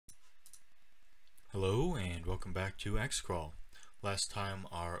Hello and welcome back to xcrawl. Last time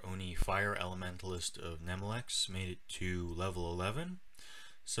our Oni Fire Elementalist of Nemelex made it to level 11.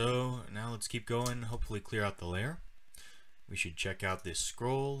 So now let's keep going, hopefully clear out the lair. We should check out this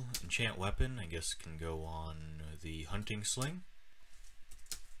scroll. Enchant weapon, I guess can go on the hunting sling,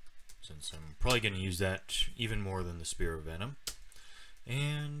 since I'm probably going to use that even more than the Spear of Venom.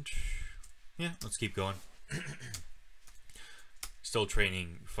 And yeah, let's keep going. Still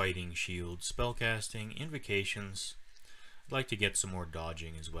training fighting, shield, spellcasting, invocations. I'd like to get some more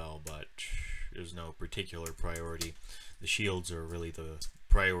dodging as well, but there's no particular priority. The shields are really the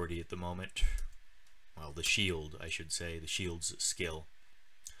priority at the moment. Well, the shield, I should say, the shield's skill.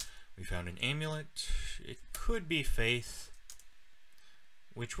 We found an amulet. It could be faith,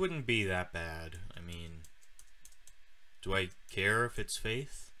 which wouldn't be that bad. I mean, do I care if it's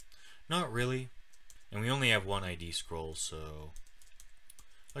faith? Not really. And we only have one ID scroll, so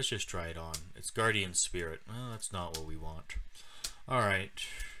let's just try it on. It's Guardian Spirit. Well, that's not what we want. Alright.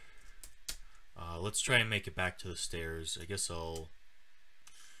 Let's try and make it back to the stairs. I guess I'll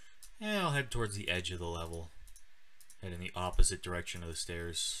head towards the edge of the level. Head in the opposite direction of the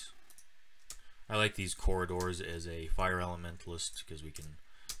stairs. I like these corridors as a fire elementalist because we can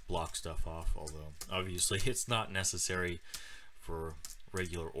block stuff off, although obviously it's not necessary for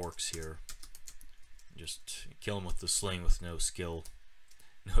regular orcs here. Just kill them with the sling with no skill.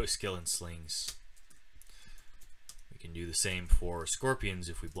 No skill in slings. We can do the same for scorpions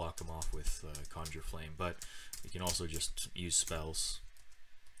if we block them off with Conjure Flame, but we can also just use spells.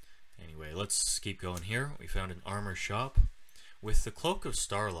 Anyway, let's keep going here. We found an armor shop with the Cloak of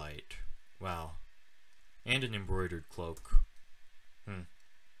Starlight. Wow. And an embroidered cloak.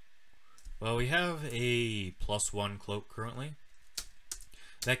 Well, we have a +1 cloak currently.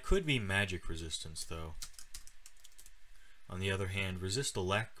 That could be magic resistance, though. On the other hand, resist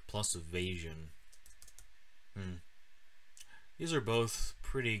elect plus evasion. These are both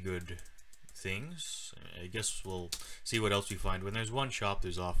pretty good things. I guess we'll see what else we find. When there's one shop,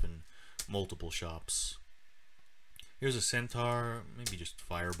 there's often multiple shops. Here's a centaur. Maybe just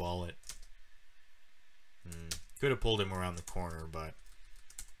fireball it. Could have pulled him around the corner, but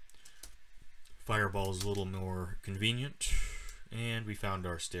fireball is a little more convenient. And we found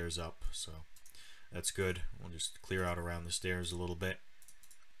our stairs up, so that's good. We'll just clear out around the stairs a little bit.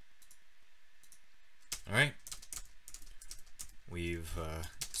 Alright. We've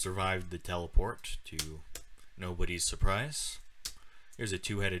survived the teleport to nobody's surprise. Here's a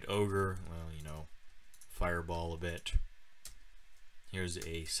two-headed ogre. Well, you know, fireball a bit. Here's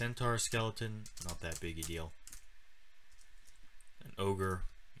a centaur skeleton. Not that big a deal. An ogre,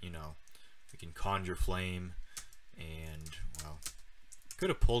 you know, we can conjure flame. And, well, could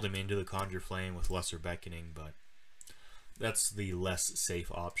have pulled him into the Conjure Flame with Lesser Beckoning, but that's the less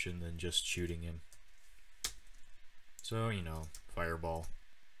safe option than just shooting him. So, you know, Fireball.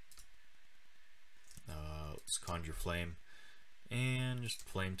 Let's Conjure Flame. And just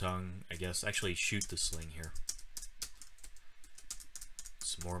Flame Tongue, I guess. Actually, shoot the sling here.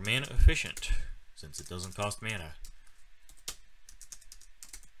 It's more mana efficient, since it doesn't cost mana.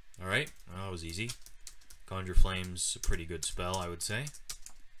 Alright, well, that was easy. Conjure Flame's a pretty good spell, I would say.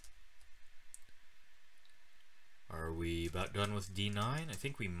 Are we about done with D9? I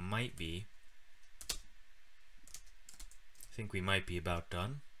think we might be. I think we might be about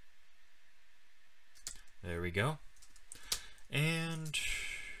done. There we go. And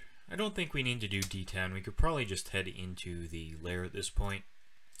I don't think we need to do D10. We could probably just head into the lair at this point.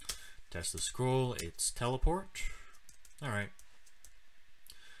 Test the scroll. It's teleport. Alright.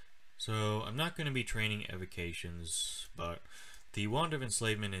 So, I'm not going to be training evocations, but the Wand of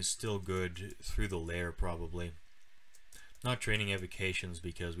Enslavement is still good through the lair, probably. Not training evocations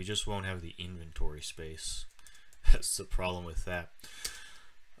because we just won't have the inventory space. That's the problem with that.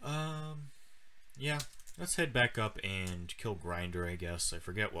 Yeah, let's head back up and kill Grinder, I guess. I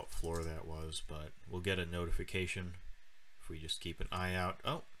forget what floor that was, but we'll get a notification if we just keep an eye out.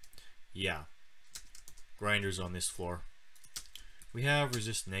 Oh, yeah. Grinder's on this floor. We have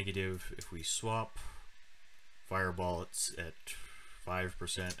resist negative. If we swap fireball, it's at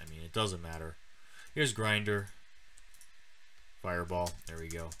 5%. I mean, it doesn't matter. Here's Grinder. Fireball. There we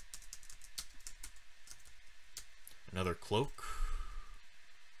go. Another cloak.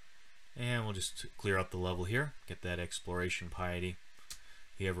 And we'll just clear out the level here. Get that exploration piety.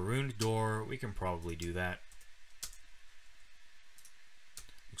 We have a ruined door. We can probably do that.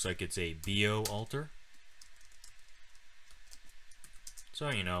 Looks like it's a BO altar. So,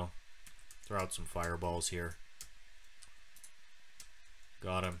 you know, throw out some fireballs here.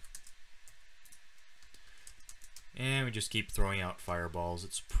 Got him. And we just keep throwing out fireballs.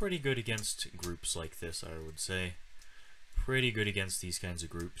 It's pretty good against groups like this, I would say. Pretty good against these kinds of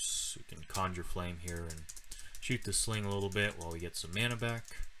groups. We can conjure flame here and shoot the sling a little bit while we get some mana back.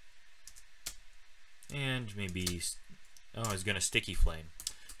 And maybe... oh, I was gonna sticky flame.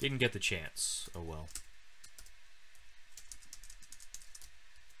 Didn't get the chance. Oh well.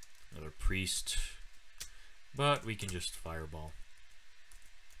 Another priest. But we can just fireball.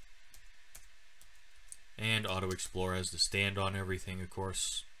 And auto-explore has the stand on everything, of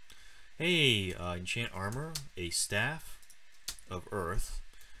course. Hey, enchant armor, a staff of earth,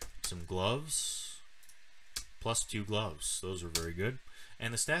 some gloves, +2 gloves. Those are very good.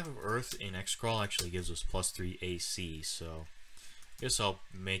 And the staff of earth in xcrawl actually gives us +3 AC, so I guess I'll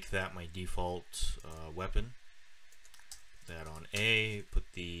make that my default weapon. That on A, put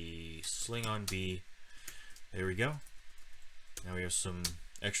the sling on B. There we go. Now we have some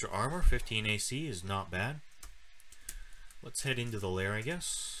extra armor. 15 AC is not bad. Let's head into the lair, I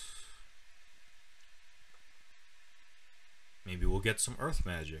guess. Maybe we'll get some earth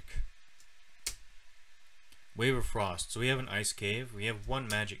magic. Wave of Frost. So we have an ice cave. We have one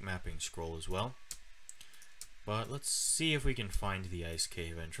magic mapping scroll as well. But let's see if we can find the ice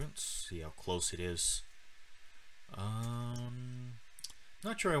cave entrance. See how close it is.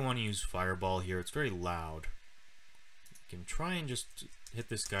 Not sure I want to use fireball here. It's very loud. You can try and just hit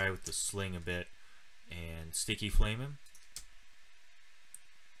this guy with the sling a bit and sticky flame him.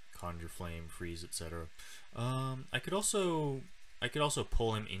 Conjure flame, freeze, etc. I could also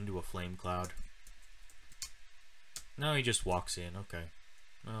pull him into a flame cloud. No, he just walks in. Okay.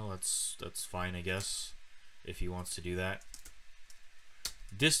 Well, that's fine, I guess, if he wants to do that.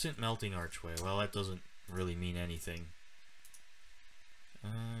 Distant melting archway. Well, that doesn't really mean anything.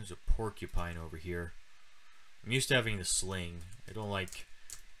 There's a porcupine over here. I'm used to having the sling. I don't like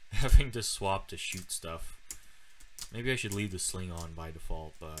having to swap to shoot stuff. Maybe I should leave the sling on by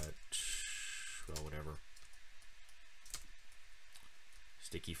default, but well, whatever.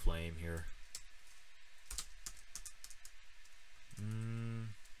 Sticky flame here.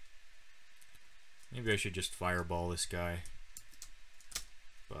 Maybe I should just fireball this guy.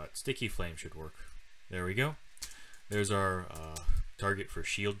 But sticky flame should work. There we go. There's our target for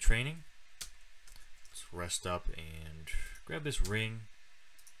shield training. Let's rest up and grab this ring.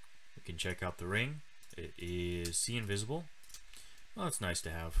 We can check out the ring. It is see invisible. Well, it's nice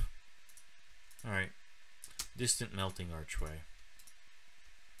to have. Alright. Distant melting archway.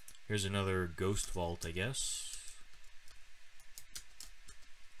 Here's another ghost vault, I guess.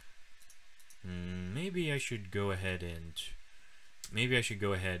 Maybe I should go ahead and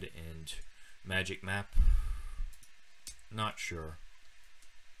magic map. Not sure.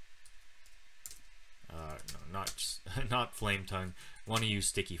 No, not flame tongue. Want to use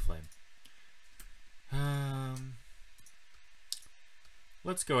sticky flame.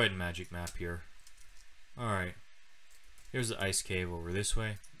 Let's go ahead and magic map here. Alright. Here's the ice cave over this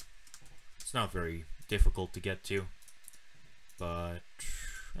way. It's not very difficult to get to, but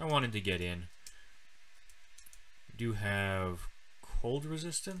I wanted to get in. We do have cold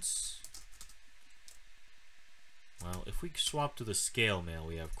resistance. Well, if we swap to the scale mail,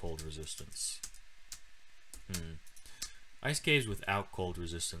 we have cold resistance. Ice caves without cold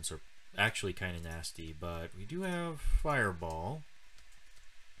resistance are actually kind of nasty, but we do have fireball,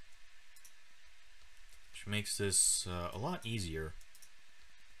 which makes this a lot easier.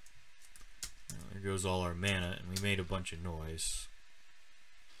 There goes all our mana, and we made a bunch of noise.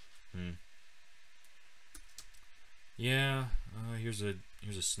 Yeah, here's a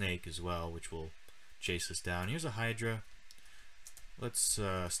snake as well, which will chase us down. Here's a hydra. Let's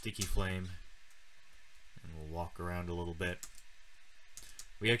sticky flame, and we'll walk around a little bit.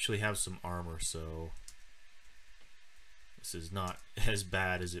 We actually have some armor, so this is not as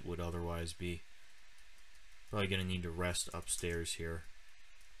bad as it would otherwise be. Probably gonna need to rest upstairs here.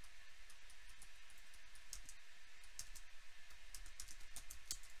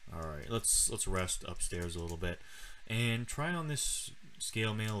 Alright, let's rest upstairs a little bit and try on this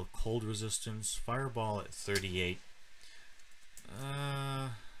scale mail of cold resistance. Fireball at 38.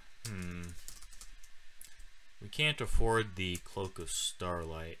 We can't afford the Cloak of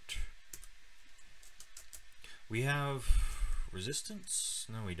Starlight. We have resistance?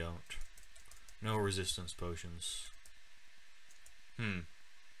 No, we don't. No resistance potions. We're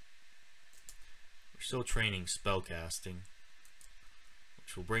still training spellcasting,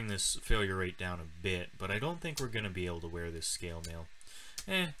 which will bring this failure rate down a bit, but I don't think we're going to be able to wear this scale mail.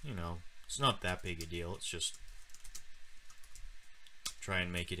 You know, it's not that big a deal. It's just try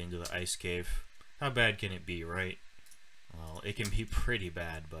and make it into the ice cave. How bad can it be, right? Well, it can be pretty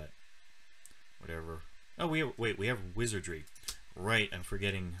bad, but whatever. Oh, wait, we have wizardry. Right, I'm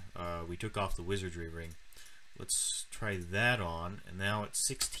forgetting, we took off the wizardry ring. Let's try that on, and now it's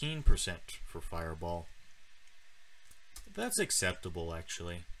 16% for fireball. That's acceptable,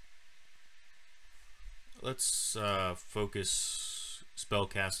 actually. Let's focus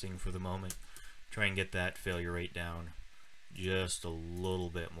spellcasting for the moment. Try and get that failure rate down just a little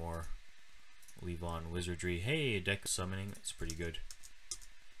bit more. Leave on wizardry. Hey, deck summoning. That's pretty good.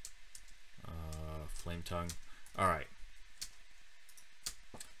 Flame tongue. Alright.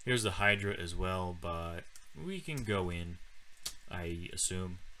 Here's the Hydra as well, but we can go in, I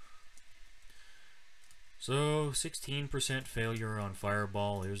assume. So, 16% failure on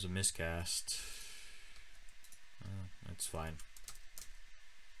Fireball. Here's a miscast. That's fine.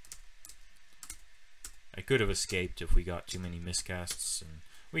 I could have escaped if we got too many miscasts, and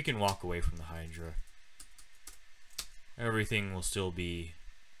we can walk away from the Hydra. Everything will still be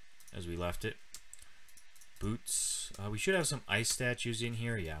as we left it. Boots. We should have some ice statues in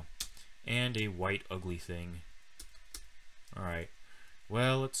here, yeah. And a white ugly thing. Alright.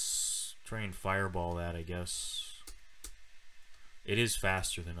 Well, let's try and fireball that, I guess. It is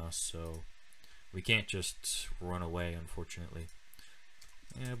faster than us, so we can't just run away, unfortunately.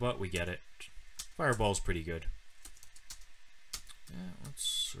 Yeah, but we get it. Fireball's pretty good. Yeah,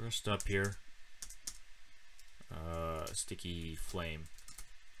 let's rest up here. Sticky flame.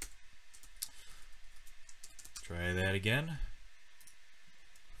 Try that again.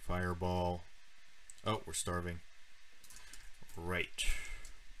 Fireball. Oh, we're starving. Right.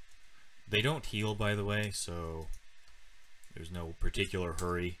 They don't heal, by the way, so there's no particular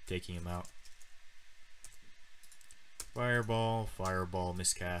hurry taking them out. Fireball, fireball,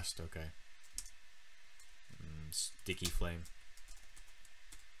 miscast, okay. Sticky flame.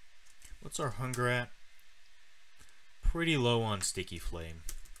 What's our hunger at? Pretty low on sticky flame.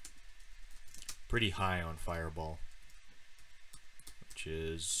 Pretty high on fireball. Which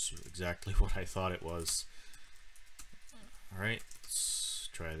is exactly what I thought it was. Alright, let's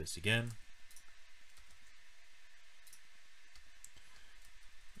try this again.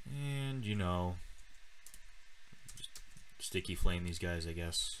 And, you know, just sticky flame these guys, I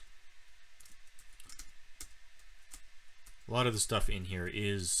guess. A lot of the stuff in here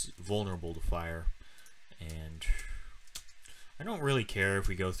is vulnerable to fire, and I don't really care if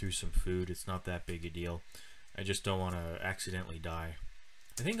we go through some food. It's not that big a deal. I just don't want to accidentally die.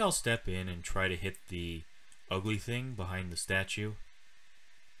 I think I'll step in and try to hit the ugly thing behind the statue.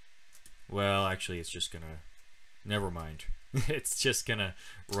 Well, actually, it's just gonna... Never mind. It's just gonna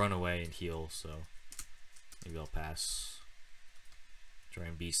run away and heal, so maybe I'll pass. Try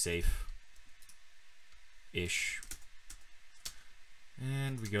and be safe-ish.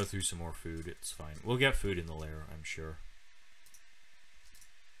 And we go through some more food. It's fine. We'll get food in the lair, I'm sure.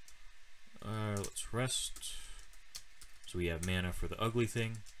 Let's rest. So we have mana for the ugly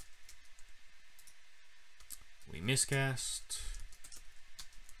thing. We miscast.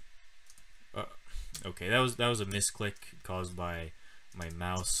 Okay, that was a misclick caused by my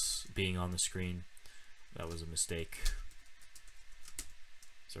mouse being on the screen. That was a mistake.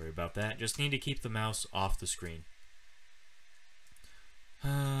 Sorry about that. Just need to keep the mouse off the screen.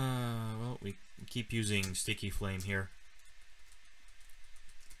 Well, we keep using sticky flame here.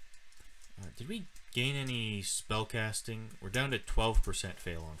 Did we gain any spell casting? We're down to 12%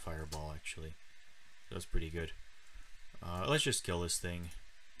 fail on fireball, actually. That's pretty good. Let's just kill this thing.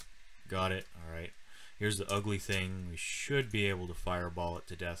 Got it. Alright. Here's the ugly thing. We should be able to fireball it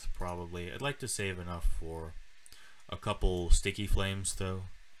to death, probably. I'd like to save enough for a couple sticky flames, though.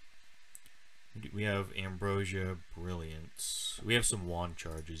 We have Ambrosia, Brilliance. We have some wand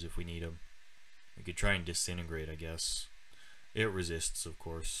charges if we need them. We could try and disintegrate, I guess. It resists, of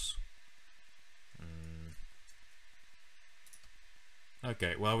course.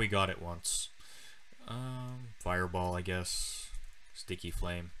 Okay, well, we got it once. Fireball, I guess. Sticky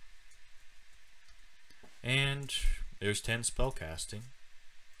flame. And there's 10 spell casting.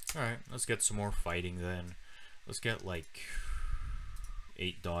 Alright, let's get some more fighting then. Let's get like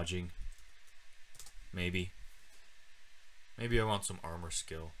 8 dodging. Maybe. Maybe I want some armor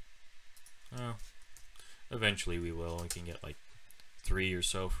skill. Oh, eventually we will. We can get like 3 or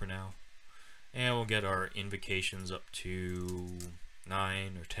so for now. And we'll get our invocations up to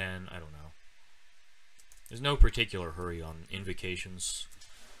 9 or 10. I don't know. There's no particular hurry on invocations.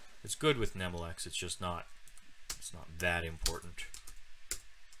 It's good with Nemelex. It's just not. It's not that important.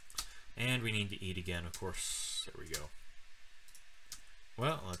 And we need to eat again, of course. There we go.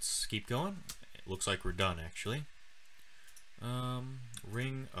 Well, let's keep going. It looks like we're done, actually.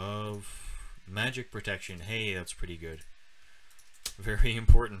 Ring of Magic Protection. Hey, that's pretty good. Very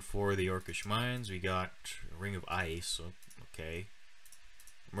important for the Orcish mines. We got a ring of ice. Okay.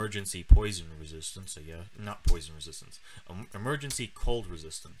 Emergency poison resistance, I guess. Not poison resistance. Emergency cold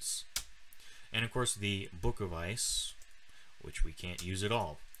resistance. And of course the Book of Ice, which we can't use at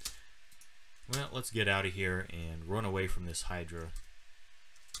all. Well, let's get out of here and run away from this Hydra,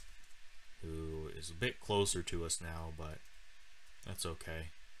 who is a bit closer to us now, but that's okay.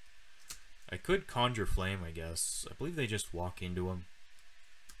 I could conjure flame, I guess. I believe they just walk into him.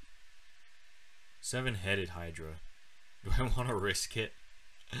 7-headed Hydra. Do I want to risk it?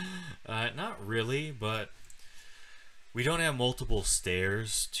 Not really, but we don't have multiple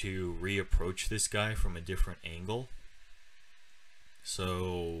stairs to reapproach this guy from a different angle.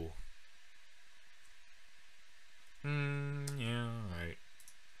 So, yeah, alright.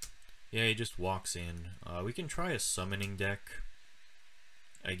 Yeah, he just walks in. We can try a summoning deck,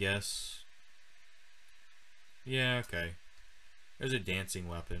 I guess. Yeah, okay. There's a dancing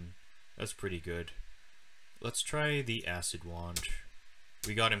weapon. That's pretty good. Let's try the acid wand.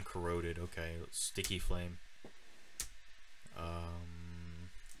 We got him corroded. Okay, sticky flame.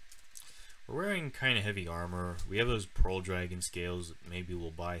 We're wearing kind of heavy armor. We have those pearl dragon scales that maybe we'll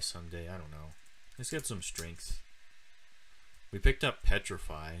buy someday. I don't know. Let's get some strength. We picked up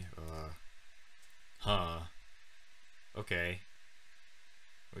petrify. Okay.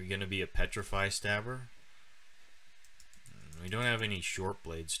 Are we gonna be a petrify stabber? We don't have any short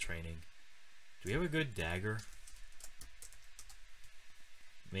blades training. Do we have a good dagger?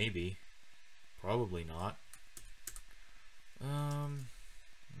 Maybe. Probably not.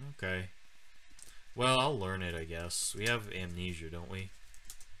 Okay. Well, I'll learn it, I guess. We have amnesia, don't we?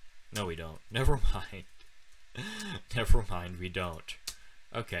 No, we don't. Never mind. Never mind, we don't.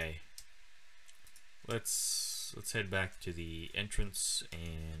 Okay. Let's head back to the entrance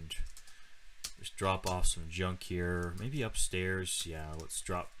and just drop off some junk here. Maybe upstairs. Yeah, let's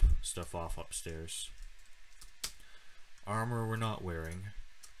drop stuff off upstairs. Armor we're not wearing.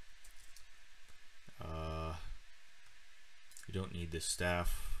 We don't need this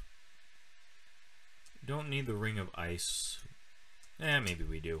staff. We don't need the ring of ice. Maybe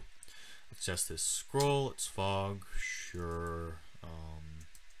we do. Let's test this scroll. It's fog. Sure.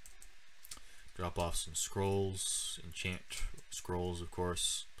 Drop off some scrolls. Enchant scrolls, of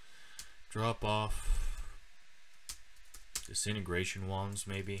course. Drop off disintegration wands,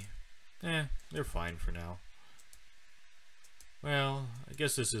 maybe. They're fine for now. Well, I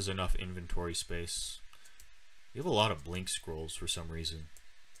guess this is enough inventory space. We have a lot of blink scrolls for some reason,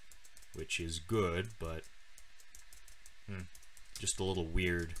 which is good, but just a little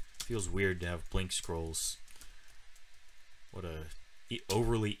weird. Feels weird to have blink scrolls. What a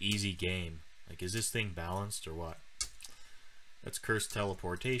overly easy game. Like, is this thing balanced or what? That's cursed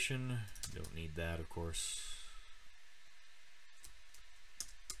teleportation. Don't need that, of course.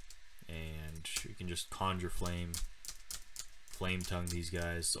 And you can just conjure flame tongue these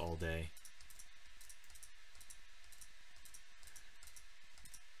guys all day.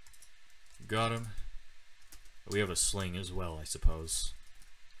 Got him. We have a sling as well, I suppose.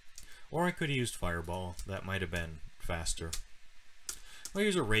 Or I could have used fireball. That might have been faster. Well,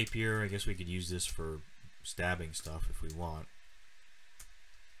 here's a rapier. I guess we could use this for stabbing stuff if we want.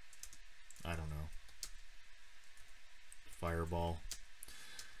 I don't know. Fireball.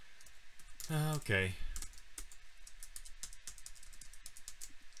 Okay.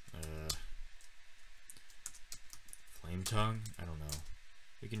 Flame tongue? I don't know.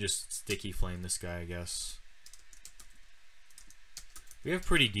 We can just sticky flame this guy, I guess. We have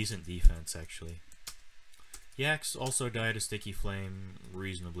pretty decent defense, actually. Yaks also died a sticky flame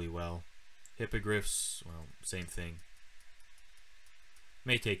reasonably well. Hippogriffs, well, same thing.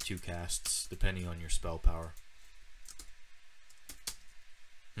 May take 2 casts, depending on your spell power.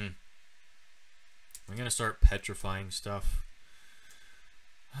 I'm gonna start petrifying stuff.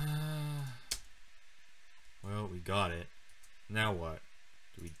 Well, we got it. Now what?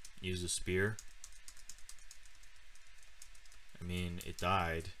 Do we use a spear? I mean, it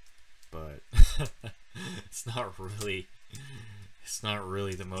died, but it's not really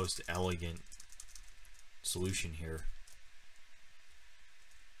the most elegant solution here.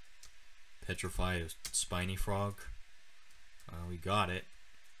 Petrify a spiny frog. We got it.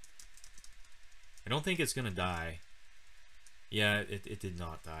 I don't think it's gonna die. Yeah, it did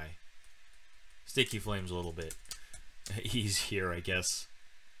not die. Sticky flame's a little bit easier, I guess.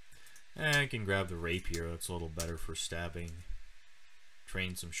 I can grab the rapier. That's a little better for stabbing.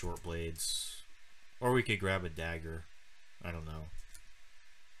 Train some short blades. Or we could grab a dagger. I don't know.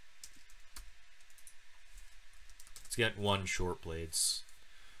 Let's get 1 short blades.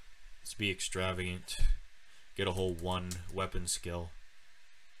 Let's be extravagant. get a whole 1 weapon skill.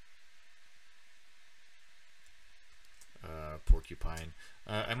 Porcupine.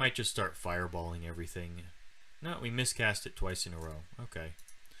 I might just start fireballing everything. No, we miscast it twice in a row. Okay.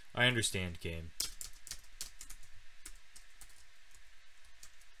 I understand, game.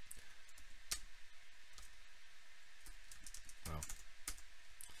 Well.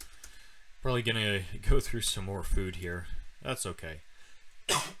 Probably gonna go through some more food here. That's okay.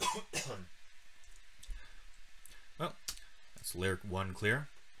 Well, that's Lair 1 clear.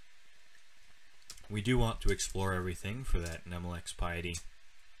 We do want to explore everything for that Nemelix piety,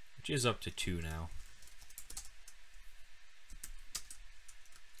 which is up to 2 now.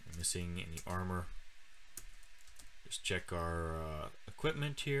 We're missing any armor. Just check our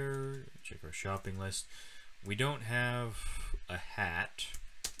equipment here, check our shopping list. We don't have a hat.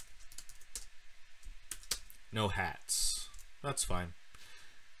 No hats. That's fine.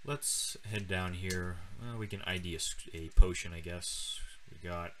 Let's head down here. We can ID a potion, I guess. We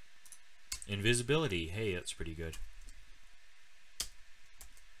got invisibility. Hey, that's pretty good.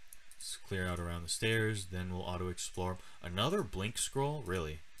 Let's clear out around the stairs, then we'll auto-explore. Another blink scroll?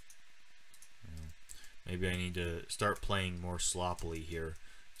 Really? Maybe I need to start playing more sloppily here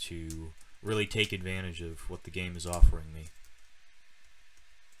to really take advantage of what the game is offering me.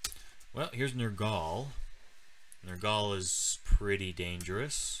 Well, here's Nergal. Nergal is pretty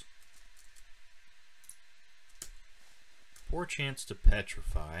dangerous. Poor chance to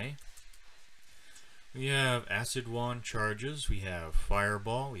petrify. We have Acid Wand charges, we have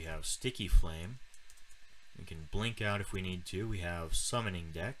Fireball, we have Sticky Flame. We can blink out if we need to. We have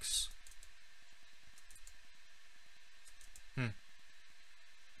Summoning Dex.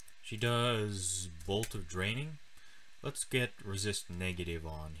 She does Bolt of Draining. Let's get Resist Negative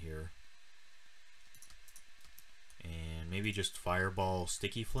on here. And maybe just Fireball,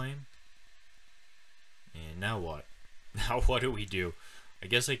 Sticky Flame. And now what? Now what do we do? I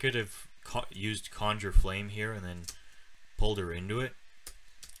guess I could have used Conjure Flame here and then pulled her into it.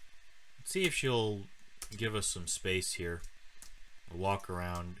 Let's see if she'll give us some space here. We'll walk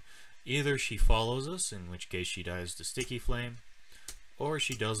around. Either she follows us, in which case she dies to Sticky Flame, or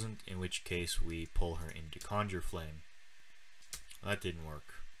she doesn't, in which case we pull her into Conjure Flame. That didn't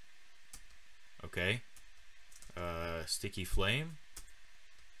work. Okay. Sticky Flame.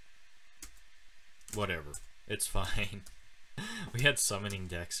 Whatever. It's fine. We had Summoning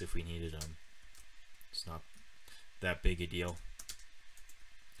Dex if we needed them. It's not that big a deal.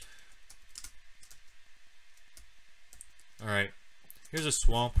 Alright. Here's a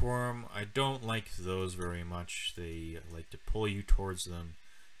Swamp Worm. I don't like those very much. They like to pull you towards them.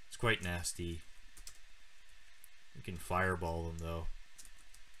 It's quite nasty. You can fireball them though.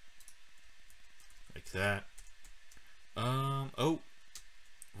 Like that. Oh!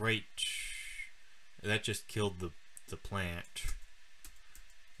 Right. That just killed the plant.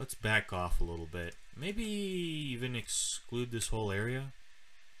 Let's back off a little bit. Maybe even exclude this whole area?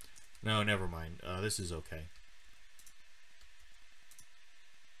 No, never mind. This is okay.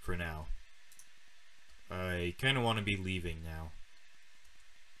 For now. I kind of want to be leaving now.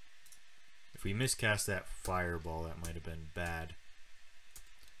 If we miscast that fireball, that might have been bad.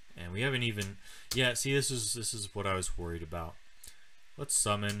 And we haven't even... Yeah, see, this is what I was worried about. Let's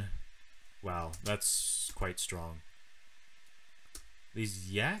summon... Wow, that's quite strong.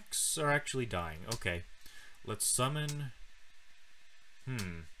 These yaks are actually dying. Okay. Let's summon...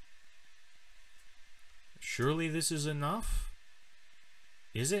 Surely this is enough?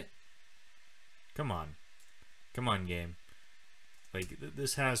 Is it? Come on. Come on, game. Like,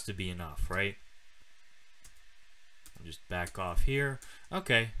 this has to be enough, right? I'll just back off here.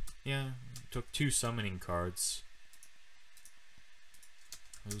 Okay. Yeah. Took 2 summoning cards.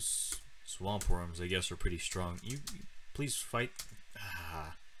 Those swamp worms, I guess, are pretty strong. You please fight.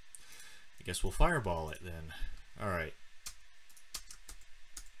 I guess we'll fireball it then. Alright.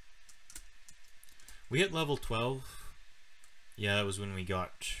 We hit level 12. Yeah, that was when we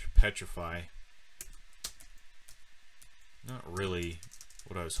got Petrify. Not really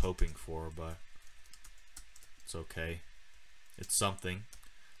what I was hoping for, but it's okay. It's something.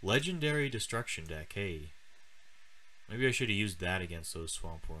 Legendary Destruction deck, hey. Maybe I should have used that against those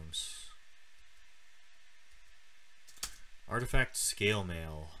swamp worms. Artifact Scale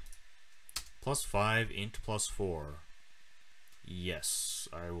Mail. +5, int +4. Yes,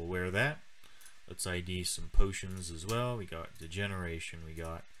 I will wear that. Let's ID some potions as well. We got Degeneration, we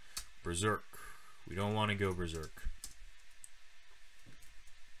got Berserk. We don't want to go Berserk.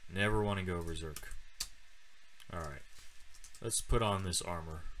 Never want to go Berserk. Alright. Let's put on this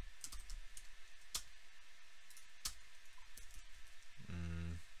armor.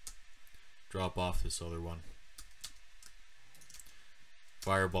 Drop off this other one.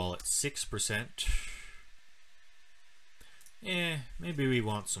 Fireball at 6%. Maybe we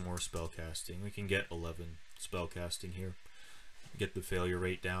want some more spellcasting. We can get 11 spellcasting here. Get the failure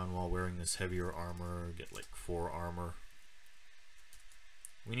rate down while wearing this heavier armor. Get like 4 armor.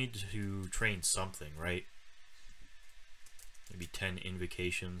 We need to train something, right? Maybe 10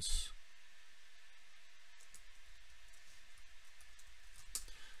 invocations.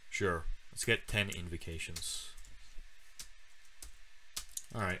 Sure, let's get 10 invocations.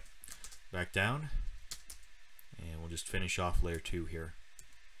 Alright, back down. And we'll just finish off layer 2 here.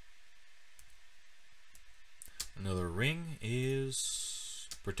 Another ring is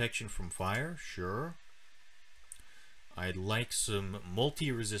protection from fire, sure. I'd like some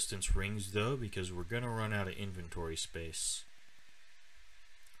multi-resistance rings though, because we're gonna run out of inventory space.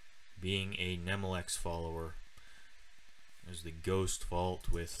 Being a Nemelex follower, there's the Ghost Vault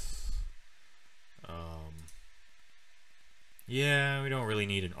with yeah, we don't really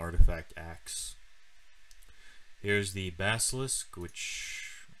need an artifact axe. Here's the Basilisk,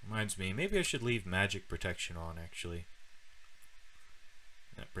 which reminds me, maybe I should leave magic protection on actually.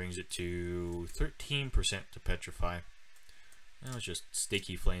 That brings it to 13% to petrify. Now let's just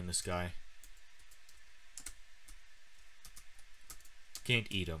sticky flame this guy. Can't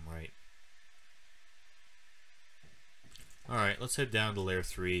eat him, right? Alright, let's head down to layer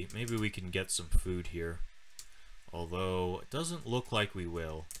 3. Maybe we can get some food here. Although, it doesn't look like we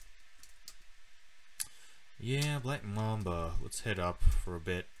will. Yeah, Black Mamba. Let's head up for a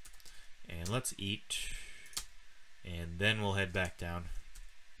bit. And let's eat. And then we'll head back down.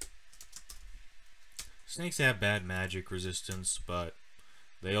 Snakes have bad magic resistance, but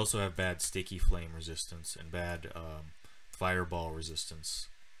they also have bad sticky flame resistance and bad fireball resistance.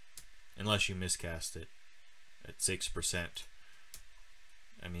 Unless you miscast it at 6%.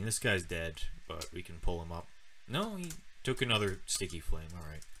 I mean, this guy's dead, but we can pull him up. No, he took another sticky flame.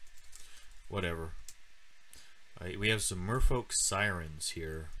 Alright. Whatever. Alright, we have some Merfolk Sirens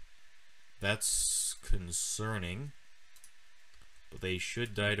here. That's concerning. But they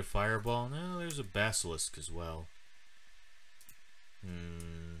should die to fireball. No, there's a Basilisk as well.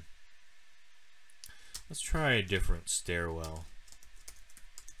 Let's try a different stairwell.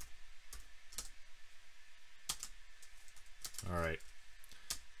 Alright.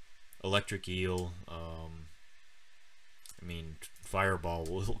 Electric Eel. I mean, fireball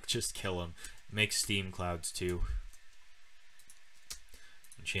will just kill him. Make steam clouds too.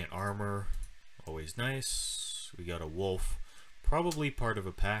 Enchant armor. Always nice. We got a wolf. Probably part of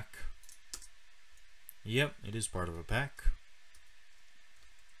a pack. Yep, it is part of a pack.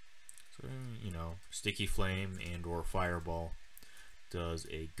 So, you know, sticky flame and or fireball does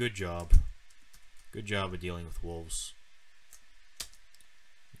a good job. Good job of dealing with wolves.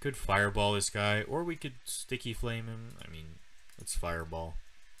 We could fireball this guy, or we could sticky flame him. I mean, let's fireball.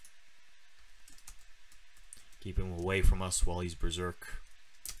 Keep him away from us while he's berserk.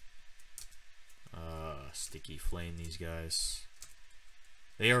 Sticky flame these guys.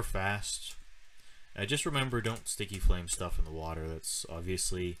 They are fast. Just remember, don't sticky flame stuff in the water. That's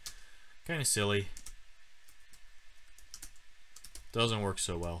obviously kind of silly. Doesn't work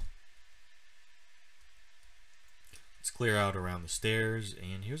so well. Let's clear out around the stairs,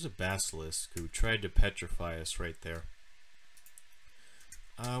 and here's a Basilisk who tried to petrify us right there.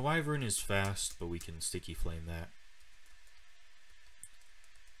 Wyvern is fast, but we can sticky flame that.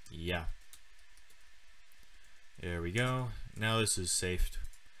 Yeah. There we go. Now this is safe.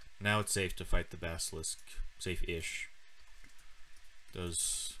 Now it's safe to fight the Basilisk. Safe-ish.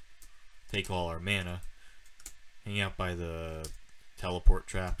 Does take all our mana. Hang out by the teleport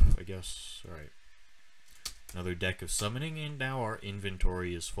trap, I guess. Alright. Another deck of summoning, and now our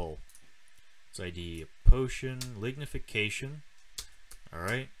inventory is full. Let's ID a potion, lignification.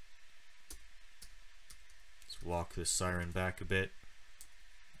 Alright. Let's walk this siren back a bit.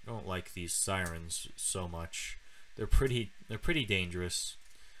 I don't like these sirens so much. They're pretty dangerous.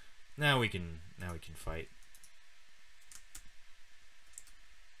 Now we can fight.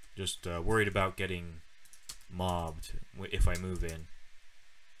 Just worried about getting mobbed if I move in.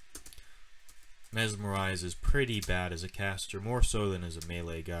 Mesmerize is pretty bad as a caster, more so than as a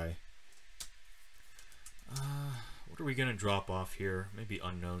melee guy. What are we gonna drop off here? Maybe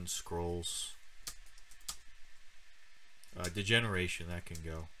unknown scrolls. Degeneration, that can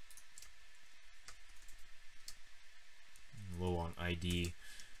go. Low on ID.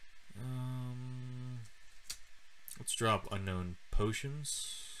 Let's drop unknown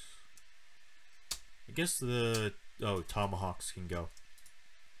potions. I guess the tomahawks can go.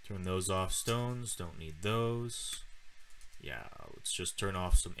 Turn those off. Stones, don't need those. Yeah, let's just turn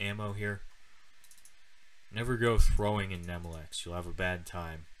off some ammo here. Never go throwing in Nemelex. You'll have a bad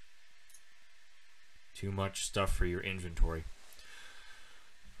time. Too much stuff for your inventory.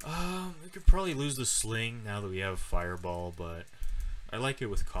 We could probably lose the sling now that we have Fireball, but I like it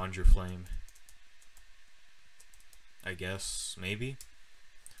with Conjure Flame. I guess, maybe.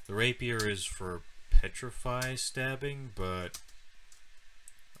 The Rapier is for Petrify stabbing, but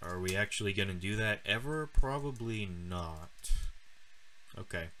are we actually going to do that ever? Probably not.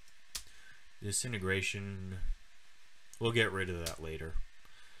 Okay. Disintegration. We'll get rid of that later.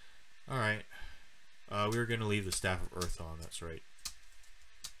 Alright. We were going to leave the Staff of Earth on, that's right.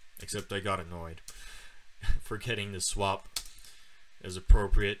 Except I got annoyed. Forgetting to swap as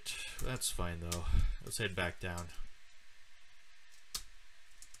appropriate. That's fine though. Let's head back down.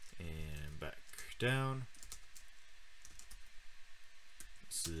 And back down.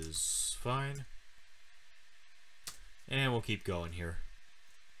 This is fine. And we'll keep going here.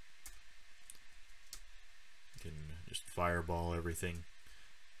 We can just fireball everything.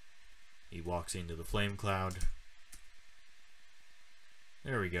 He walks into the flame cloud.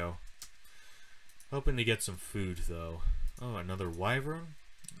 There we go. Hoping to get some food though. Oh, another wyvern?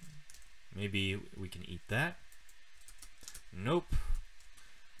 Maybe we can eat that? Nope.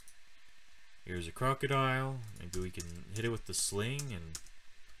 Here's a crocodile. Maybe we can hit it with the sling and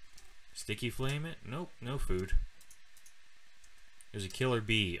sticky flame it? Nope, no food. There's a killer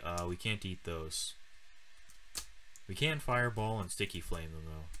bee. We can't eat those. We can fireball and sticky flame them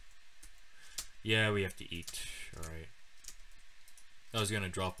though. Yeah, we have to eat. Alright. I was gonna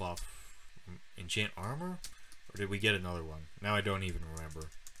drop off enchant armor? Or did we get another one? Now I don't even remember.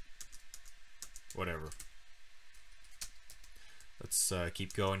 Whatever. Let's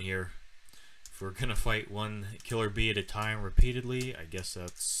keep going here. If we're gonna fight one killer bee at a time repeatedly, I guess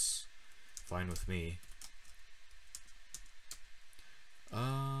that's fine with me.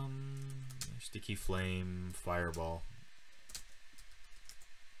 Sticky flame, fireball.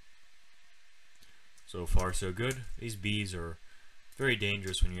 So far so good. These bees are very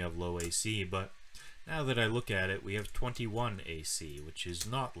dangerous when you have low AC, but now that I look at it, we have 21 AC, which is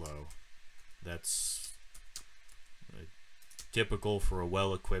not low. That's typical for a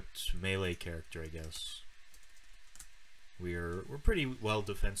well-equipped melee character, I guess. We're pretty well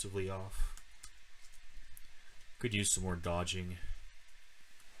defensively off. Could use some more dodging.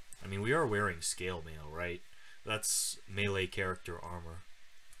 I mean, we are wearing scale mail, right? That's melee character armor.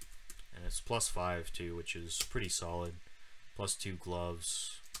 And it's +5 too, which is pretty solid. +2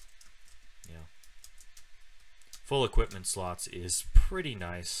 gloves. Yeah. Full equipment slots is pretty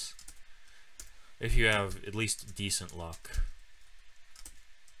nice. If you have at least decent luck.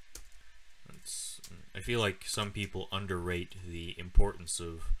 I feel like some people underrate the importance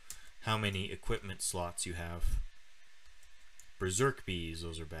of how many equipment slots you have. Berserk bees,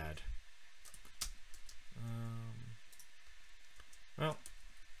 those are bad. Well,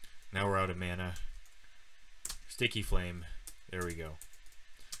 now we're out of mana. Sticky flame. There we go.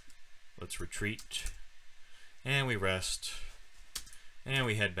 Let's retreat. And we rest. And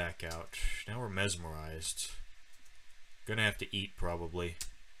we head back out. Now we're mesmerized. Gonna have to eat, probably.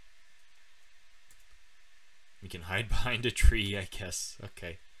 We can hide behind a tree, I guess.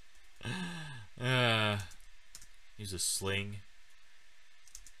 Okay. Use a sling.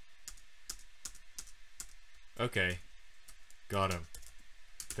 Okay. Got him.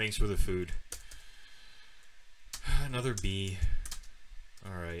 Thanks for the food. Another bee.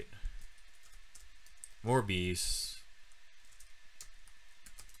 Alright. More bees.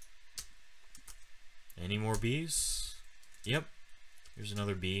 Any more bees? Yep. Here's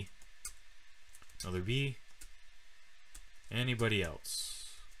another bee. Another bee. Anybody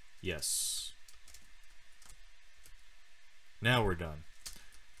else? Yes. Now we're done.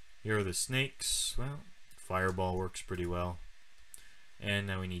 Here are the snakes. Well, fireball works pretty well. And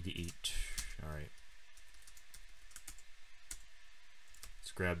now we need to eat. Alright.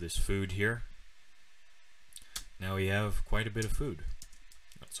 Let's grab this food here. Now we have quite a bit of food.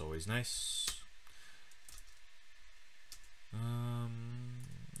 That's always nice.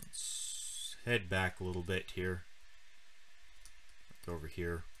 Let's head back a little bit here. Go over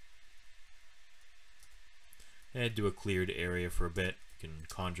here. Head to a cleared area for a bit. You can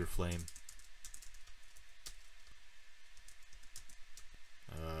conjure flame.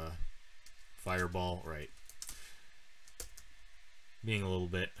 Fireball, right. Being a little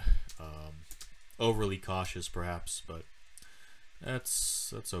bit overly cautious perhaps, but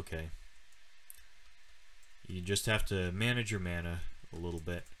that's okay. You just have to manage your mana a little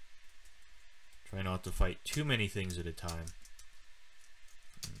bit. Try not to fight too many things at a time.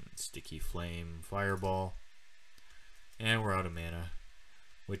 Sticky flame, fireball. And we're out of mana.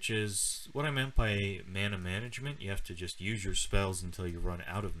 which is what I meant by mana management. You have to just use your spells until you run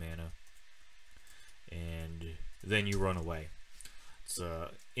out of mana, and then you run away. It's an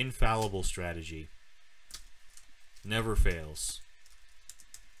infallible strategy. Never fails.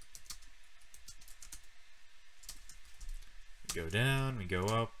 We go down, we go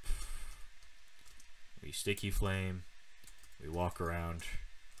up, we sticky flame, we walk around.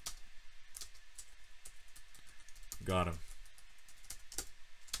 Got him.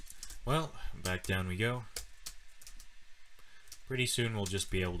 Well, back down we go. Pretty soon we'll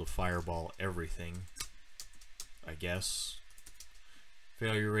just be able to fireball everything, I guess.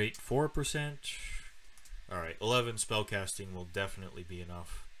 Failure rate 4%. Alright, 11 spellcasting will definitely be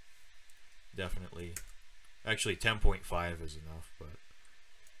enough. Definitely. Actually, 10.5 is enough, but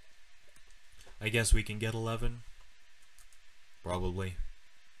I guess we can get 11. Probably.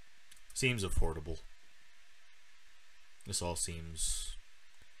 Seems affordable. This all seems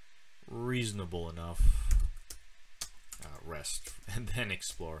reasonable enough. Rest and then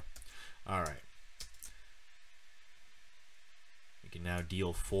explore. Alright. We can now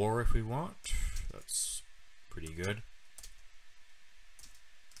deal 4 if we want. That's pretty good.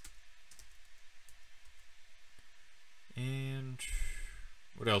 And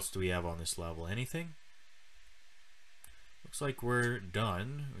what else do we have on this level? Anything? Looks like we're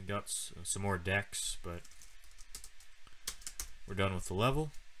done. We got some more decks, but we're done with the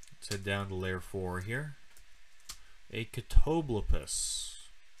level. Let's head down to Lair 4 here. A Catoblepus.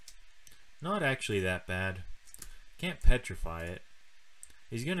 Not actually that bad. Can't petrify it.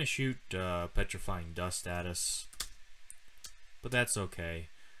 He's gonna shoot petrifying dust at us, but that's okay.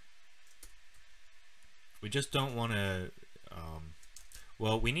 We just don't want to.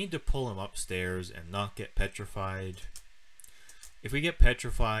 Well, we need to pull him upstairs and not get petrified. If we get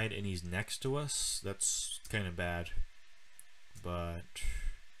petrified and he's next to us, that's kind of bad. But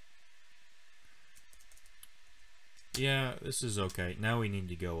yeah, this is okay. Now we need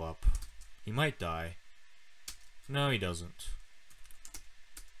to go up. He might die. No, he doesn't.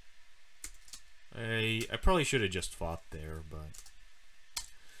 I probably should have just fought there, but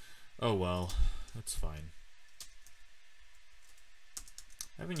oh well, that's fine.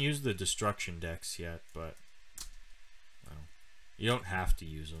 I haven't used the destruction decks yet, but well, you don't have to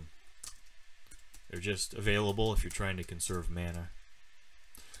use them. They're just available if you're trying to conserve mana.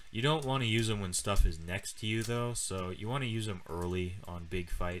 You don't want to use them when stuff is next to you though, so you want to use them early on big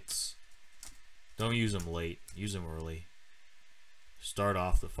fights. Don't use them late, use them early. Start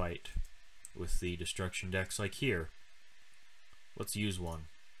off the fight with the destruction decks like here. Let's use one.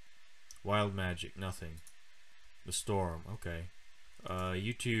 Wild magic, nothing. The storm, okay.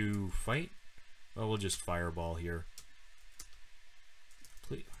 You two fight? Well, we'll just fireball here.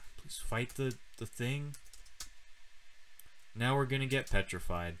 Please fight the thing. Now we're gonna get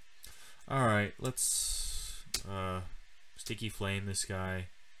petrified. Alright, let's sticky flame this guy.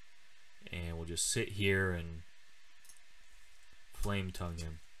 And we'll just sit here and flame tongue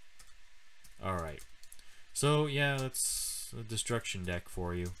him. Alright. So yeah, that's a destruction deck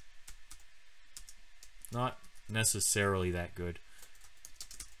for you. Not necessarily that good.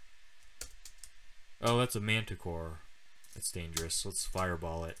 Oh, that's a manticore. That's dangerous. Let's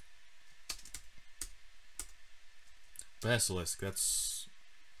fireball it. Basilisk, that's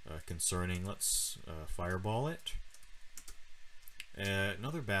concerning. Let's fireball it.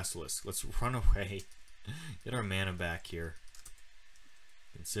 Another basilisk. Let's run away. Get our mana back here.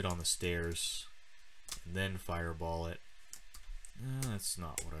 We can sit on the stairs and then fireball it. That's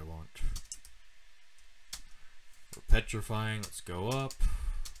not what I want. We're petrifying. Let's go up.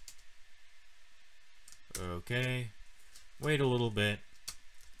 Okay. Wait a little bit.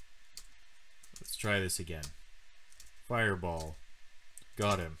 Let's try this again. Fireball.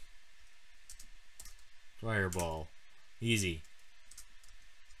 Got him. Fireball. Easy.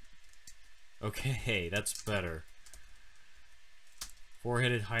 Okay, that's better.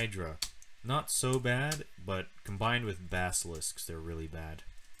 Four-headed Hydra. Not so bad, but combined with basilisks, they're really bad.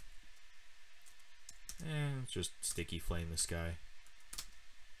 Let's just sticky flame this guy.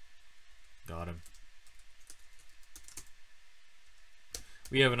 Got him.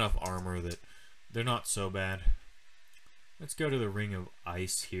 We have enough armor that they're not so bad. Let's go to the Ring of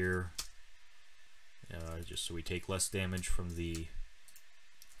Ice here. Just so we take less damage from the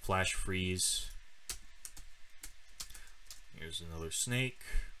flash freeze. Here's another snake.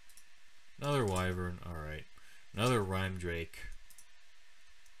 Another wyvern. Alright. Another rhyme drake.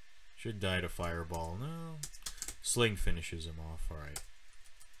 Should die to fireball. No. Sling finishes him off. Alright.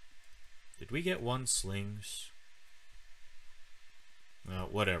 Did we get one slings?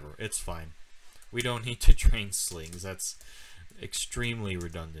 Whatever. It's fine. We don't need to train slings. That's extremely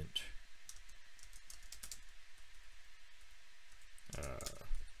redundant.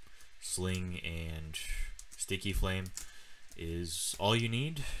 Sling and sticky flame is all you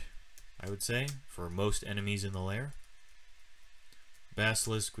need, I would say, for most enemies in the lair.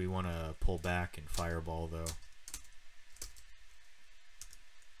 Basilisk, we want to pull back and fireball though.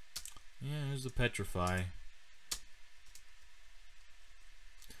 Yeah, there's the petrify.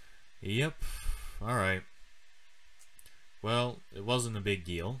 Yep, alright. Well, it wasn't a big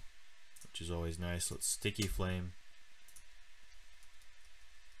deal, which is always nice. Let's sticky flame.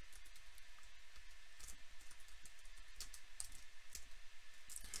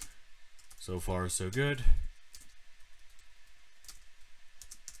 So far, so good.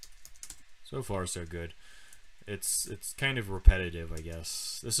 So far, so good. It's kind of repetitive, I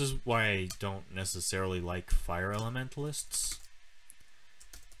guess. This is why I don't necessarily like fire elementalists,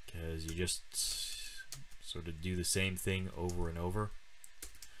 because you just sort of do the same thing over and over.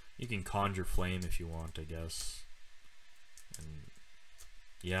 You can conjure flame if you want, I guess. And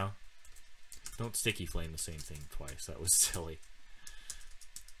yeah, don't sticky flame the same thing twice. That was silly.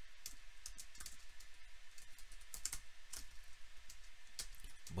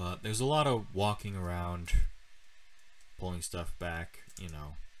 But there's a lot of walking around, pulling stuff back, you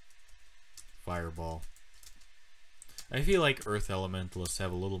know, fireball. I feel like Earth Elementalists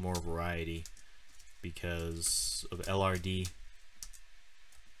have a little more variety because of LRD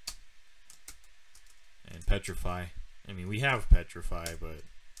and Petrify. I mean, we have Petrify, but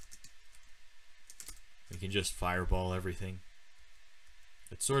we can just fireball everything.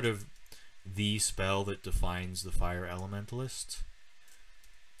 It's sort of the spell that defines the Fire Elementalist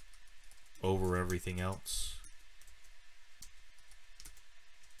over everything else.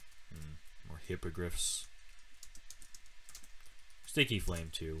 More hippogriffs. Sticky flame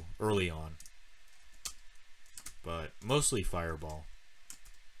too, early on. But mostly fireball.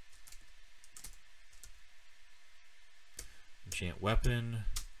 Enchant weapon.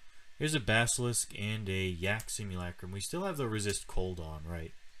 Here's a basilisk and a yak simulacrum. We still have the resist cold on,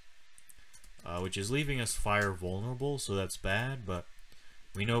 right? Which is leaving us fire vulnerable, so that's bad, but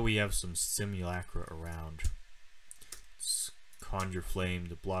we know we have some simulacra around. Let's conjure flame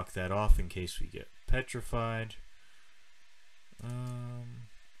to block that off in case we get petrified.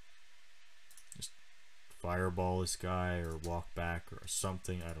 Just fireball this guy or walk back or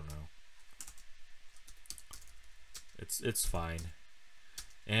something. I don't know. It's fine.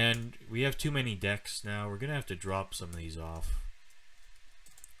 And we have too many decks now. We're gonna have to drop some of these off.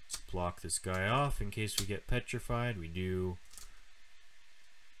 Let's block this guy off in case we get petrified. We do.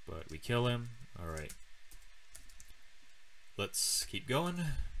 But we kill him. Alright. Let's keep going.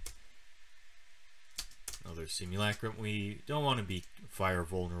 Another simulacrum. We don't want to be fire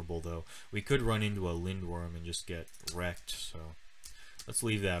vulnerable though. We could run into a lindworm and just get wrecked, so let's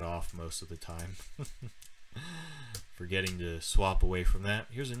leave that off most of the time. Forgetting to swap away from that.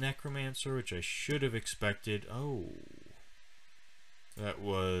 Here's a necromancer, which I should have expected. Oh. That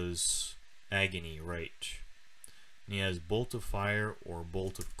was agony, right. And he has bolt of fire or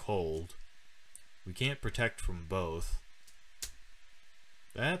bolt of cold. We can't protect from both.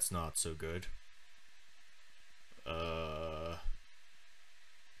 That's not so good. I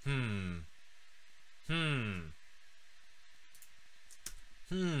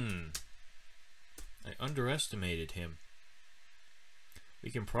underestimated him. We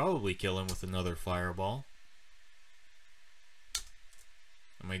can probably kill him with another fireball.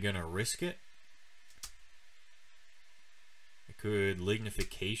 Am I gonna risk it? I could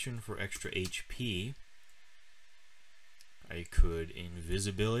lignification for extra HP. I could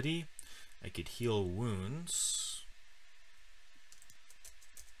invisibility. I could heal wounds.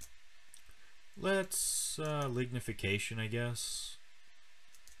 Let's lignification, I guess.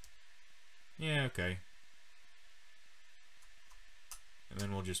 Yeah, okay. And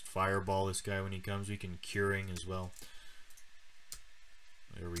then we'll just fireball this guy when he comes. We can curing as well.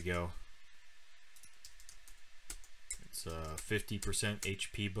 There we go. It's a 50%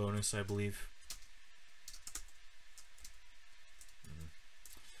 HP bonus, I believe.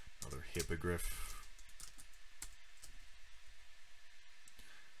 Another hippogriff.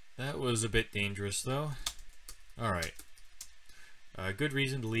 That was a bit dangerous, though. Alright. Good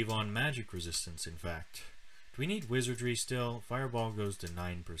reason to leave on magic resistance, in fact. Do we need wizardry still? Fireball goes to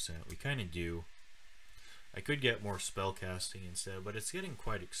 9%. We kind of do. I could get more spellcasting instead, but it's getting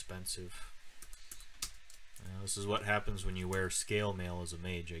quite expensive. This is what happens when you wear scale mail as a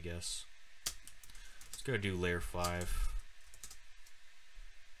mage, I guess. Let's go do Lair 5.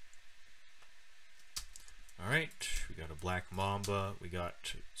 Alright, we got a black mamba, we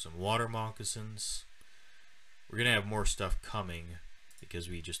got some water moccasins. We're gonna have more stuff coming because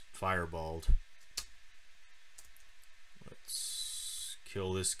we just fireballed. Let's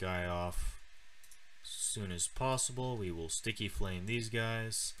kill this guy off as soon as possible. We will sticky flame these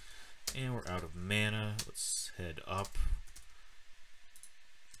guys. And we're out of mana. Let's head up.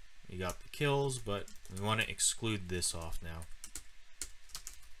 We got the kills, but we want to exclude this off now.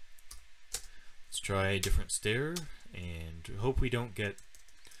 Let's try a different stair and hope we don't get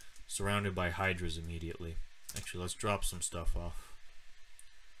surrounded by hydras immediately. Actually, let's drop some stuff off.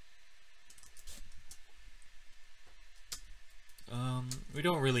 We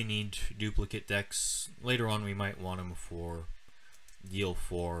don't really need duplicate decks. Later on we might want them for deal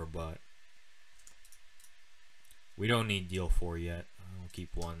 4, but we don't need deal 4 yet. I'll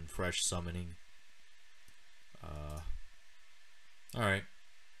keep one fresh summoning. Alright.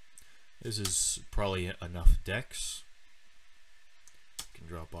 This is probably enough decks. Can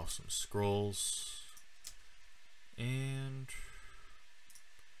drop off some scrolls. And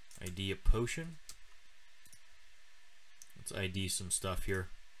ID a potion. Let's ID some stuff here.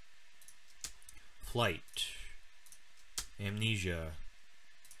 Flight. Amnesia.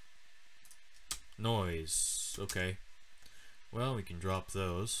 Noise. Okay. Well, we can drop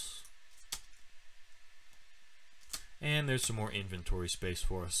those. And there's some more inventory space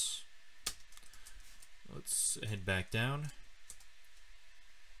for us. Let's head back down.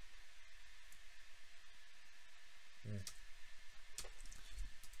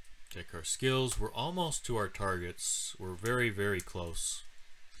 Check our skills. We're almost to our targets. We're very, very close.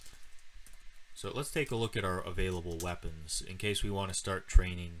 So let's take a look at our available weapons in case we want to start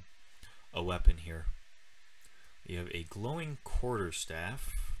training a weapon here. We have a glowing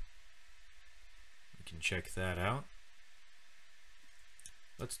quarterstaff. We can check that out.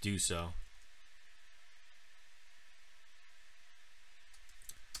 Let's do so.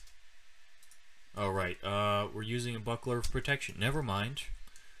 Alright, we're using a buckler of protection. Never mind.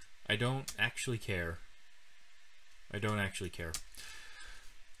 I don't actually care. I don't actually care.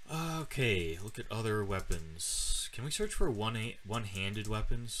 Okay, look at other weapons. Can we search for one-handed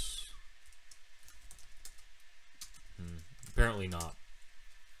weapons? Apparently not.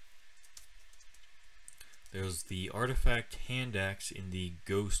 There's the artifact hand axe in the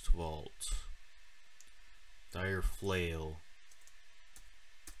ghost vault. Dire flail.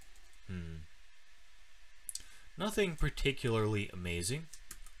 Nothing particularly amazing.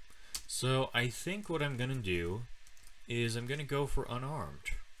 So I think what I'm gonna do is I'm gonna go for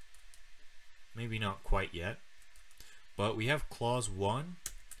unarmed. Maybe not quite yet, but we have clause 1.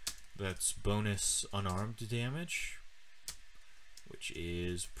 That's bonus unarmed damage, which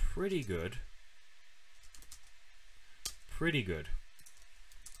is pretty good. Pretty good.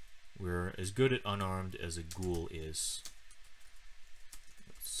 We're as good at unarmed as a ghoul is.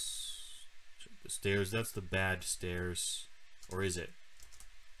 Let's check the stairs. That's the bad stairs. Or is it?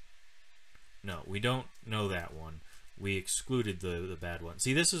 No, we don't know that one. We excluded the bad one.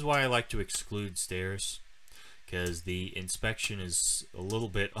 See, this is why I like to exclude stairs, because the inspection is a little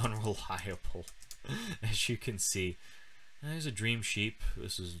bit unreliable, as you can see. There's a dream sheep.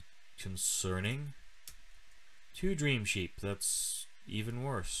 This is concerning. 2 dream sheep. That's even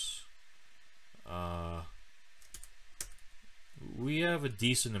worse. We have a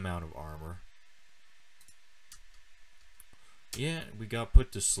decent amount of armor. Yeah, we got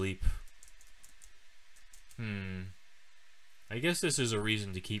put to sleep. I guess this is a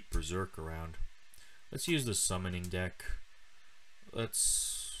reason to keep Berserk around. Let's use the summoning deck.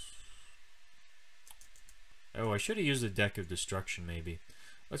 Let's... Oh, I should have used the deck of destruction maybe.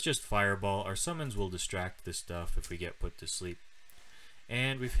 Let's just fireball. Our summons will distract this stuff if we get put to sleep.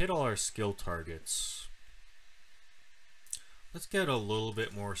 And we've hit all our skill targets. Let's get a little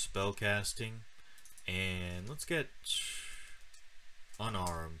bit more spell casting. And let's get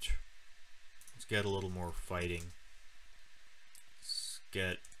unarmed. Let's get a little more fighting. Let's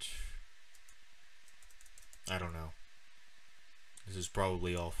get... I don't know. This is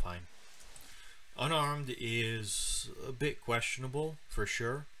probably all fine. Unarmed is a bit questionable, for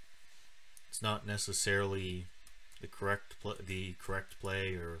sure. It's not necessarily the correct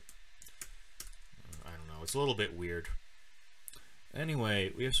play, or I don't know. It's a little bit weird.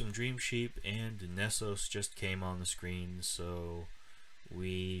 Anyway, we have some Dream Sheep, and Nessos just came on the screen, so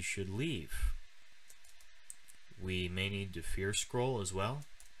we should leave. We may need to Fear Scroll as well.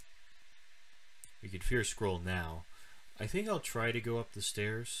 We could Fear Scroll now. I think I'll try to go up the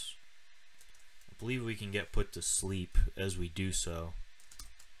stairs. I believe we can get put to sleep as we do so.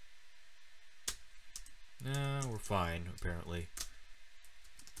 No, we're fine, apparently.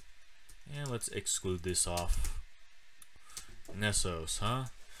 And let's exclude this off. Nessos, huh?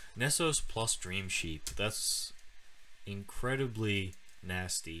 Nessos plus Dream Sheep. That's incredibly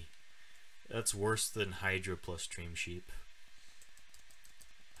nasty. That's worse than Hydra plus Dream Sheep.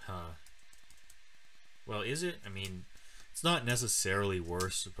 Huh. Well, is it? I mean, it's not necessarily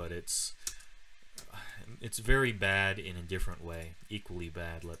worse, but it's very bad in a different way. Equally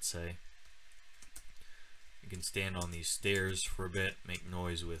bad, let's say. You can stand on these stairs for a bit, make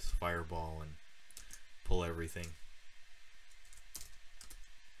noise with Fireball, and pull everything.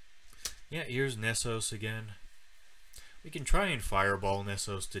 Yeah, here's Nessos again. We can try and Fireball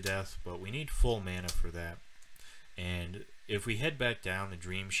Nessos to death, but we need full mana for that. And if we head back down, the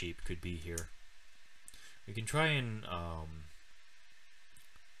Dream Sheep could be here. We can try and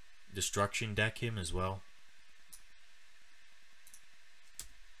Destruction deck him as well.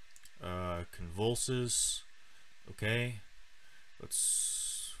 Convulses. Okay.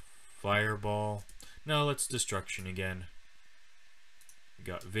 Let's Fireball. No, let's Destruction again. We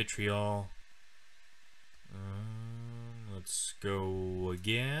got Vitriol. Let's go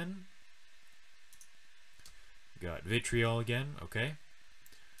again. Got Vitriol again. Okay.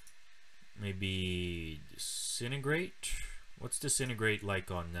 Maybe Disintegrate. What's Disintegrate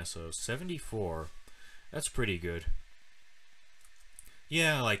like on Nessos? 74. That's pretty good.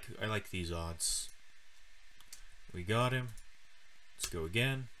 Yeah, I like these odds. We got him. Let's go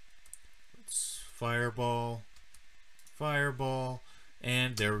again. Let's Fireball. Fireball.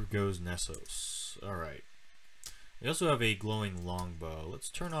 And there goes Nessos. Alright. We also have a glowing longbow. Let's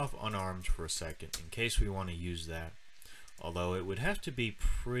turn off unarmed for a second in case we want to use that. Although it would have to be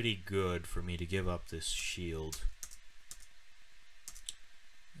pretty good for me to give up this shield.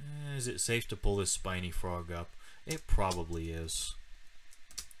 Is it safe to pull this spiny frog up? It probably is.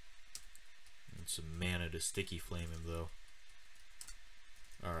 Need some mana to sticky flame him though.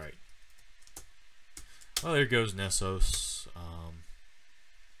 Alright. Well, there goes Nessos.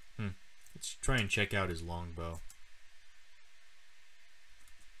 Let's try and check out his longbow.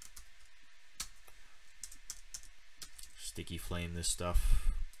 Sticky flame this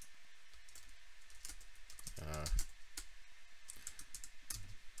stuff.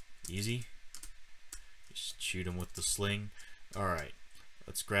 Easy. Just shoot him with the sling. Alright,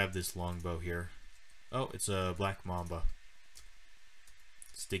 let's grab this longbow here. Oh, it's a black mamba.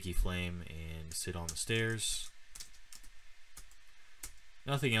 Sticky flame and sit on the stairs.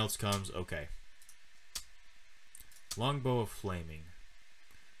 Nothing else comes. Okay. Longbow of Flaming.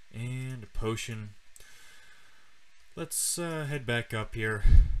 And a potion. Let's head back up here.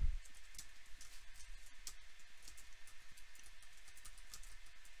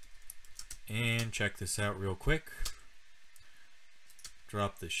 And check this out real quick.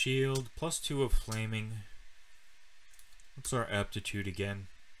 Drop the shield. +2 of Flaming. What's our aptitude again?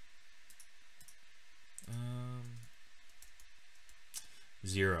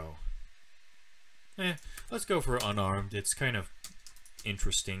 0. Let's go for unarmed. It's kind of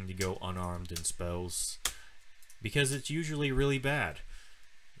interesting to go unarmed in spells because it's usually really bad.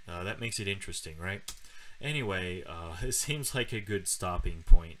 That makes it interesting, right? Anyway, it seems like a good stopping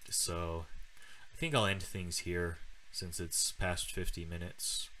point, so I think I'll end things here since it's past 50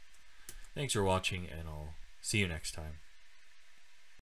 minutes. Thanks for watching, and I'll see you next time.